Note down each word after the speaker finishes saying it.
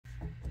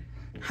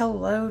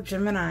Hello,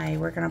 Gemini.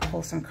 We're going to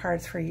pull some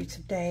cards for you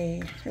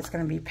today. It's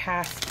going to be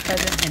past,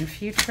 present, and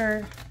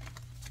future.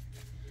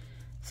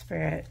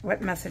 Spirit, what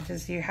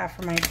messages do you have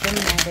for my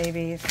Gemini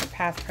babies for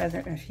past,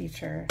 present, and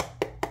future?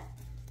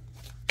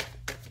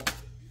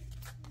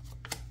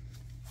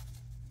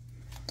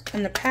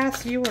 In the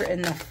past, you were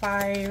in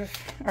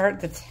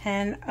the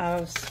 10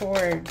 of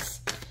Swords.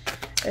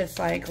 It's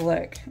like,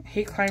 look,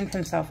 he climbed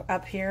himself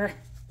up here.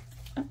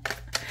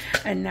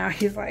 And now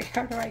he's like,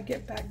 how do I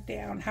get back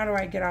down? How do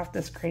I get off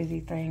this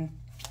crazy thing?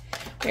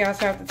 We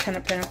also have the 10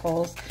 of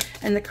Pentacles.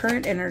 In the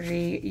current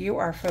energy, you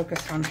are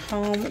focused on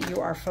home.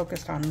 You are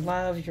focused on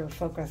love. You're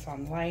focused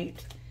on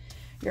light.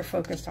 You're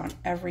focused on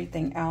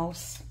everything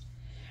else.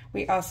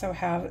 We also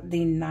have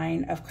the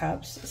 9 of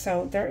Cups.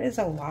 So there is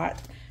a lot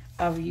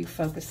of you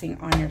focusing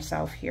on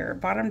yourself here.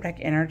 Bottom deck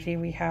energy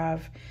we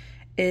have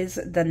is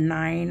the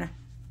 9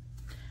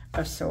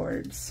 of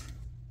Swords.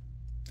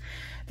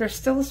 There's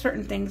still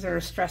certain things that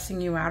are stressing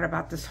you out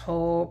about this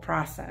whole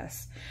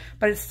process,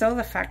 but it's still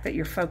the fact that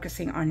you're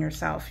focusing on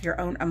yourself,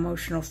 your own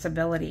emotional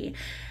stability.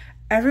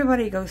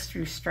 Everybody goes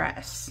through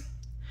stress,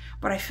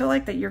 but I feel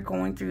like that you're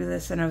going through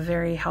this in a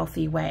very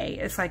healthy way.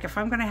 It's like, if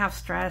I'm going to have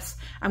stress,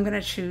 I'm going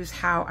to choose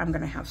how I'm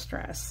going to have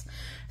stress.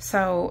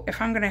 So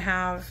if I'm going to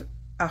have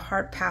a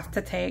hard path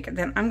to take,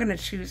 then I'm going to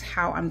choose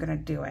how I'm going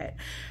to do it.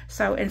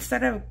 So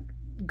instead of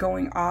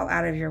going all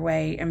out of your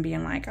way and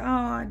being like,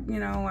 oh, you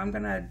know, I'm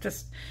going to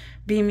just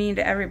be mean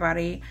to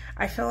everybody,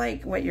 I feel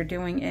like what you're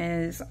doing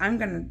is I'm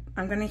going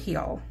to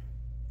heal.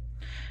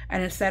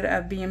 And instead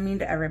of being mean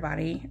to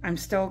everybody, I'm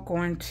still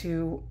going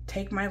to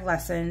take my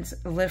lessons,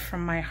 live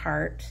from my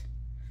heart,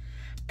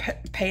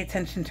 pay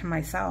attention to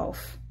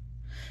myself.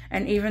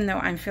 And even though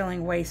I'm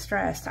feeling way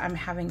stressed, I'm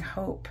having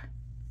hope,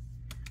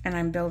 and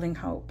I'm building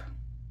hope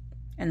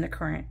in the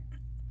current.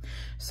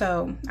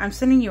 So I'm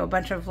sending you a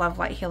bunch of love,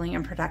 light, healing,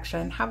 and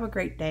protection. Have a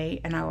great day,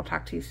 and I will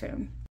talk to you soon.